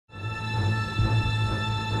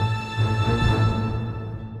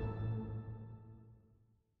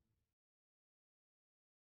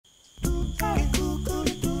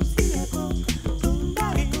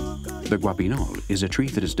The guapinol is a tree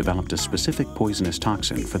that has developed a specific poisonous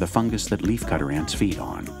toxin for the fungus that leafcutter ants feed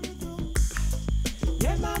on.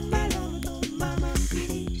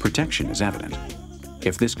 Protection is evident.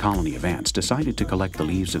 If this colony of ants decided to collect the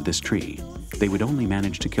leaves of this tree, they would only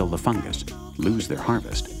manage to kill the fungus, lose their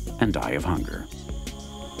harvest, and die of hunger.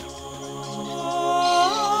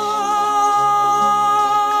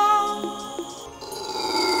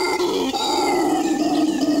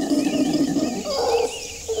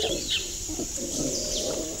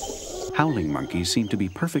 Howling monkeys seem to be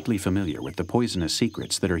perfectly familiar with the poisonous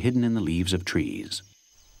secrets that are hidden in the leaves of trees.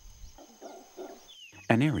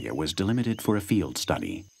 An area was delimited for a field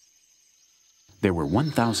study. There were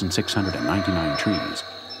 1,699 trees,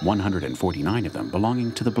 149 of them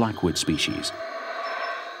belonging to the blackwood species.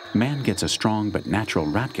 Man gets a strong but natural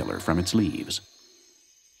rat killer from its leaves.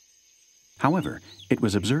 However, it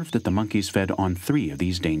was observed that the monkeys fed on 3 of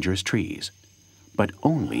these dangerous trees, but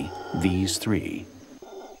only these 3.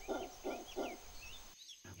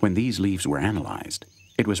 When these leaves were analyzed,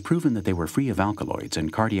 it was proven that they were free of alkaloids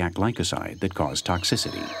and cardiac glycoside that cause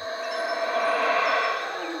toxicity.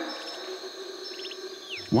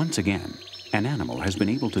 Once again, an animal has been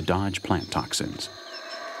able to dodge plant toxins.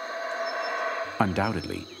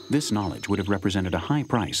 Undoubtedly, this knowledge would have represented a high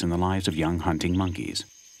price in the lives of young hunting monkeys.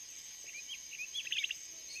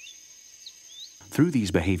 Through these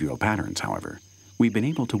behavioral patterns, however, we've been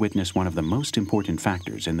able to witness one of the most important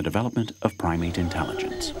factors in the development of primate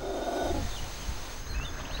intelligence.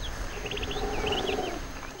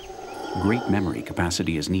 Great memory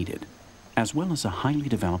capacity is needed, as well as a highly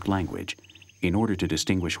developed language, in order to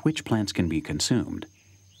distinguish which plants can be consumed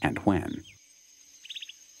and when.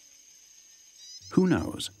 Who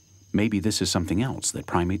knows, maybe this is something else that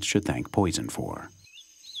primates should thank poison for.